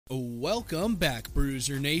Welcome back,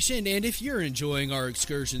 Bruiser Nation, and if you're enjoying our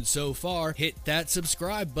excursion so far, hit that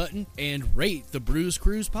subscribe button and rate the Bruise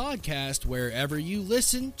Cruise podcast wherever you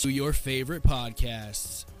listen to your favorite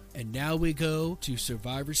podcasts. And now we go to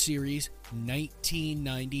Survivor Series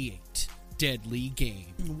 1998. Deadly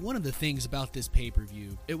Game. One of the things about this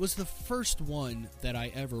pay-per-view, it was the first one that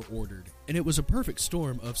I ever ordered, and it was a perfect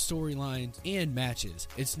storm of storylines and matches.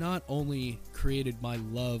 It's not only created my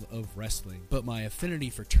love of wrestling, but my affinity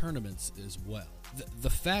for tournaments as well. The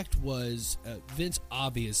fact was, Vince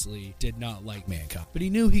obviously did not like Mankind, but he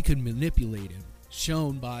knew he could manipulate him,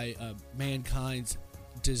 shown by Mankind's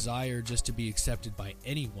desire just to be accepted by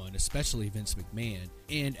anyone, especially Vince McMahon.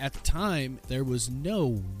 And at the time, there was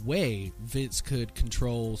no way Vince could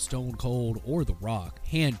control Stone Cold or The Rock.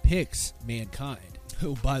 Handpicks Mankind,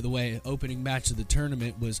 who, by the way, opening match of the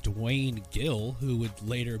tournament was Dwayne Gill, who would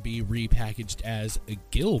later be repackaged as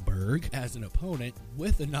Gilbert as an opponent,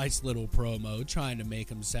 with a nice little promo trying to make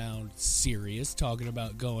him sound serious, talking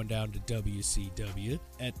about going down to WCW.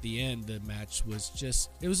 At the end, the match was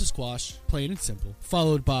it was a squash, plain and simple,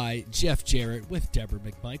 followed by Jeff Jarrett with Deborah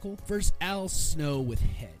McMichael versus Al Snow with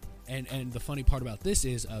Head. And the funny part about this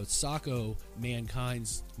is Socko,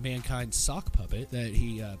 Mankind's sock puppet that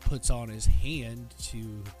he puts on his hand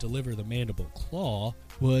to deliver the mandible claw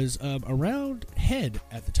was around Head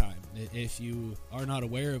at the time. If you are not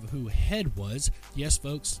aware of who Head was, yes,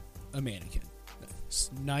 folks, a mannequin.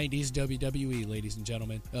 90s WWE, ladies and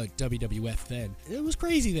gentlemen. WWF then. It was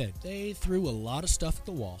crazy then. They threw a lot of stuff at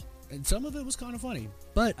the wall. And some of it was kind of funny,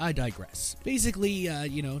 but I digress. Basically,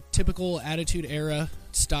 typical Attitude Era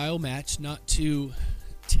style match, not too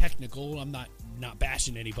technical. I'm not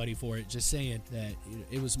bashing anybody for it, just saying that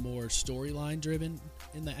it was more storyline driven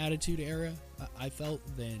in the Attitude Era, I felt,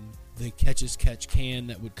 than the catch as catch can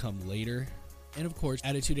that would come later. And of course,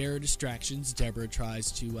 Attitude Era distractions. Deborah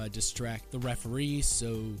tries to distract the referee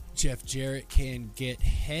so Jeff Jarrett can get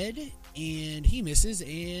Head, and he misses,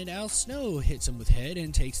 and Al Snow hits him with Head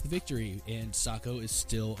and takes the victory, and Socko is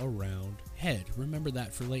still around Head. Remember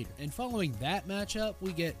that for later. And following that matchup,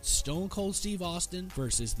 we get Stone Cold Steve Austin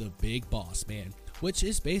versus the Big Boss Man, which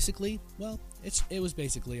is basically, it was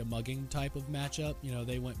basically a mugging type of matchup.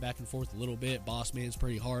 They went back and forth a little bit. Boss Man's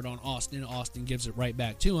pretty hard on Austin. Austin gives it right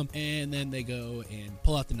back to him, and then they go and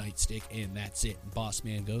pull out the nightstick, and that's it. Boss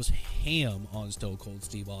Man goes ham on Stone Cold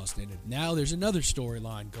Steve Austin. And now there's another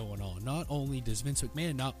storyline going on. Not only does Vince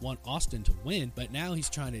McMahon not want Austin to win, but now he's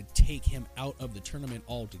trying to take him out of the tournament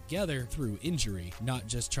altogether through injury, not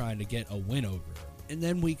just trying to get a win over him. And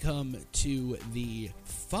then we come to the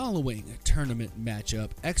following tournament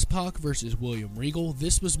matchup, X-Pac versus William Regal.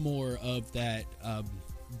 This was more of that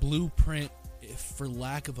blueprint, for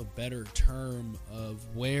lack of a better term, of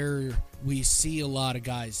where we see a lot of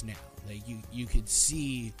guys now. Like you could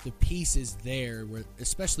see the pieces there, where,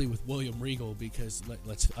 especially with William Regal, because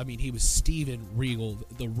he was Steven Regal,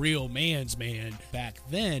 the real man's man back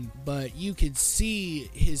then, but you could see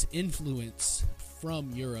his influence from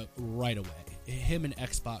Europe right away. Him and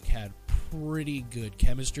X-Pac had pretty good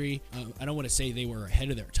chemistry. I don't want to say they were ahead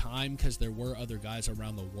of their time, because there were other guys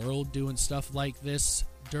around the world doing stuff like this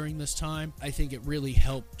during this time. I think it really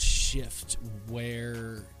helped shift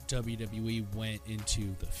where WWE went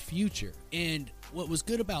into the future. And what was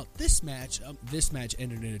good about this match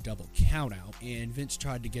ended in a double countout, and Vince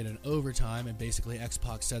tried to get an overtime, and basically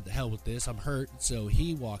X-Pac said, "The hell with this, I'm hurt," so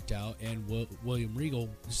he walked out, and William Regal,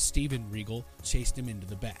 Steven Regal, chased him into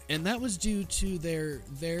the back. And that was due to their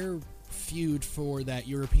feud for that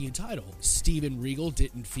European title. Steven Regal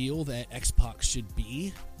didn't feel that X-Pac should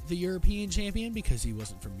be the European champion because he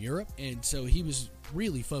wasn't from Europe, and so he was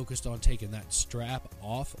really focused on taking that strap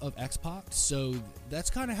off of X-Pac. So that's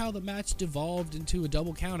kind of how the match devolved into a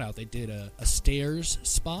double countout. They did a stairs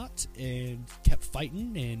spot and kept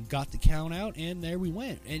fighting and got the count out, and there we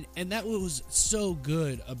went. And that was so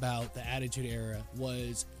good about the Attitude Era,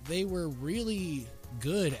 was they were really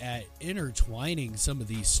good at intertwining some of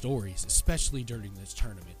these stories, especially during this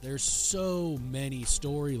tournament. There's so many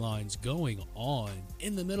storylines going on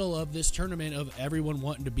in the middle of this tournament of everyone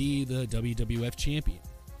wanting to be the WWF champion.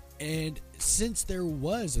 And since there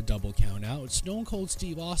was a double count out, Stone Cold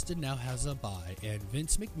Steve Austin now has a bye, and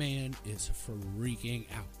Vince McMahon is freaking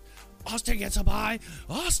out. Austin gets a bye!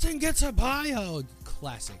 Austin gets a bye! Oh,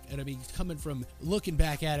 classic. And coming from looking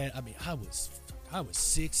back at it, I was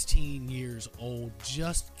 16 years old,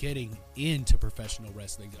 just getting into professional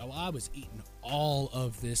wrestling. I was eating all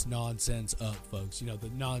of this nonsense up, folks.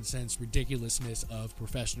 The nonsense, ridiculousness of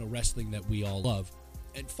professional wrestling that we all love.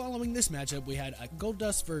 And following this matchup, we had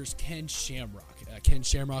Goldust versus Ken Shamrock. Ken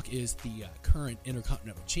Shamrock is the current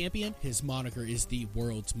Intercontinental Champion. His moniker is the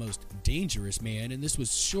world's most dangerous man, and this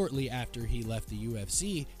was shortly after he left the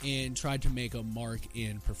UFC and tried to make a mark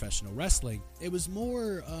in professional wrestling. It was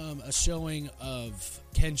more a showing of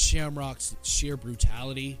Ken Shamrock's sheer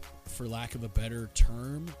brutality, for lack of a better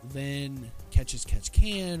term, than Catch as Catch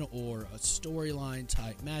Can or a storyline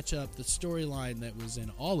type matchup. The storyline that was in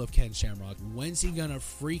all of Ken Shamrock, when's he gonna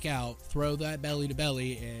freak out, throw that belly to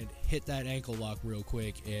belly, and hit that ankle lock real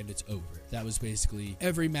quick, and it's over. That was basically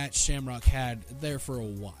every match Shamrock had there for a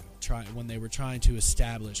while, when they were trying to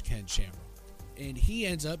establish Ken Shamrock. And he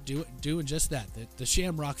ends up doing just that. The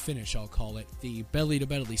Shamrock finish, I'll call it. The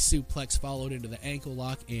belly-to-belly suplex followed into the ankle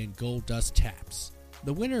lock and Goldust taps.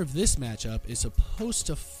 The winner of this matchup is supposed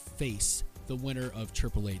to face the winner of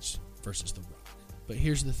Triple H versus The Rock. But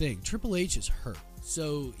here's the thing. Triple H is hurt.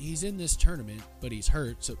 So he's in this tournament, but he's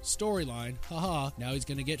hurt. So storyline, now he's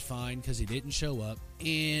going to get fined because he didn't show up.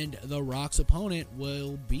 And The Rock's opponent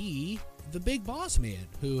will be the Big Boss Man,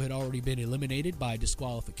 who had already been eliminated by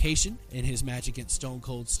disqualification in his match against Stone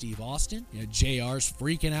Cold Steve Austin. JR's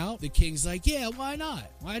freaking out. The King's like, yeah, why not?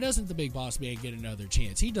 Why doesn't the Big Boss Man get another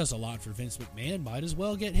chance? He does a lot for Vince McMahon. Might as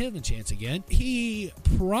well get him a chance again. He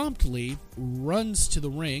promptly runs to the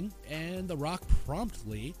ring, and The Rock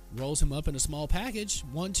promptly rolls him up in a small package.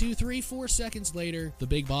 1, 2, 3, 4 seconds later, the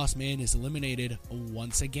Big Boss Man is eliminated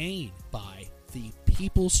once again by the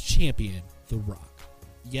People's Champion, The Rock.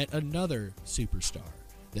 Yet another superstar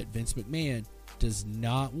that Vince McMahon does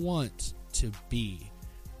not want to be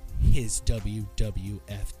his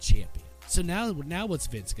WWF champion. So now what's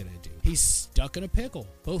Vince going to do? He's stuck in a pickle.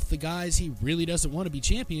 Both the guys he really doesn't want to be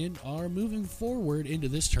champion are moving forward into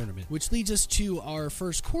this tournament, which leads us to our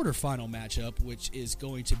first quarterfinal matchup, which is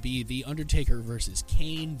going to be The Undertaker versus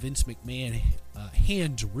Kane. Vince McMahon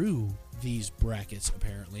hand-drew these brackets,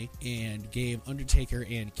 apparently, and gave Undertaker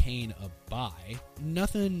and Kane a bye.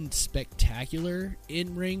 Nothing spectacular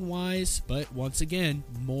in-ring wise, but once again,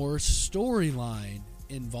 more storyline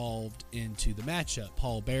involved into the matchup.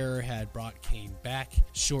 Paul Bearer had brought Kane back.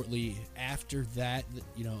 Shortly after that,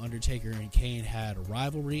 Undertaker and Kane had a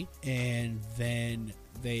rivalry, and then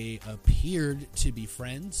they appeared to be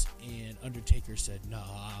friends, and Undertaker said,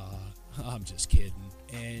 nah, I'm just kidding,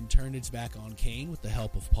 and turned its back on Kane with the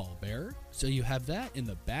help of Paul Bearer. So you have that in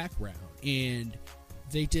the background, and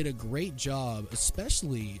they did a great job,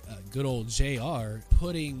 especially good old JR,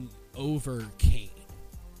 putting over Kane,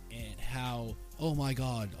 and how, oh my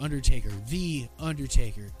God, the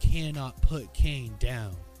Undertaker cannot put Kane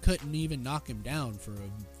down. Couldn't even knock him down for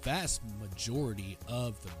a vast majority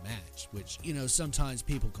of the match, which, sometimes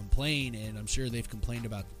people complain, and I'm sure they've complained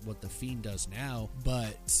about what The Fiend does now,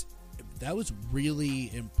 but that was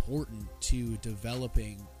really important to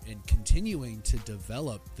developing and continuing to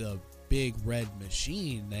develop the big red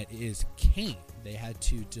machine that is Kane. They had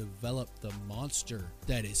to develop the monster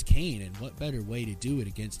that is Kane, and what better way to do it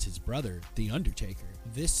against his brother, The Undertaker.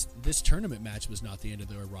 This tournament match was not the end of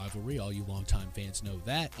their rivalry. All you longtime fans know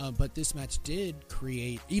that. But this match did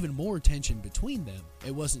create even more tension between them.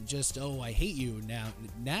 It wasn't just, oh, I hate you.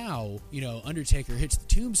 Now, Undertaker hits the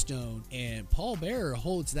tombstone, and Paul Bearer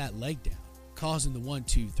holds that leg down, causing the 1,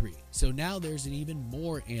 2, 3. So now there's an even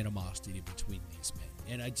more animosity between these men.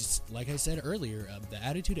 And like I said earlier, the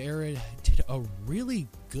Attitude Era did a really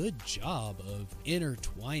good job of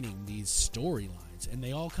intertwining these storylines, and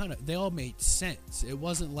they all made sense. It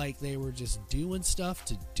wasn't like they were just doing stuff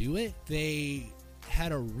to do it. They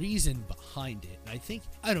had a reason behind it.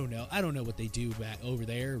 And I don't know what they do back over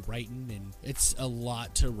there writing, and it's a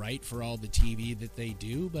lot to write for all the TV that they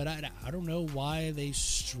do, but I don't know why they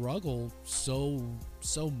struggle so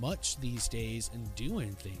much these days in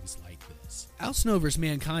doing things like this. Al Snow vs.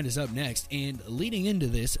 Mankind is up next, and leading into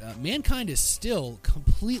this, Mankind is still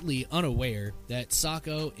completely unaware that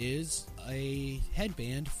Socko is a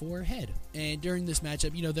headband for head. And during this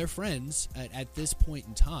matchup, they're friends at this point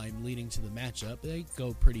in time leading to the matchup. They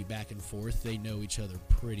go pretty back and forth. They know each other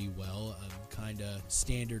pretty well. Kind of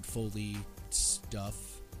standard Foley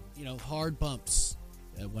stuff. Hard bumps.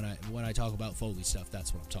 When I talk about Foley stuff,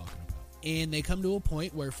 that's what I'm talking about. And they come to a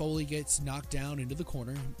point where Foley gets knocked down into the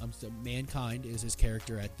corner. Mankind is his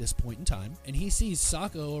character at this point in time. And he sees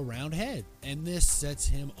Socko around Head. And this sets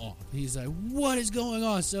him off. He's like, what is going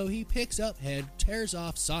on? So he picks up Head, tears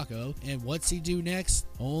off Socko. And what's he do next?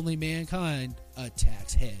 Only Mankind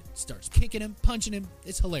attacks Head. Starts kicking him, punching him.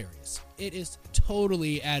 It's hilarious. It is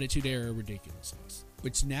totally Attitude Era ridiculousness.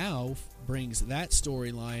 Which now brings that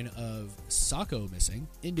storyline of Socko missing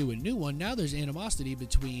into a new one. Now there's animosity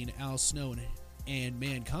between Al Snow and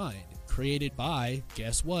Mankind. Created by,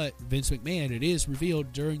 guess what, Vince McMahon. It is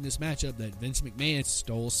revealed during this matchup that Vince McMahon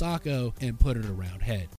stole Socko and put it around Head.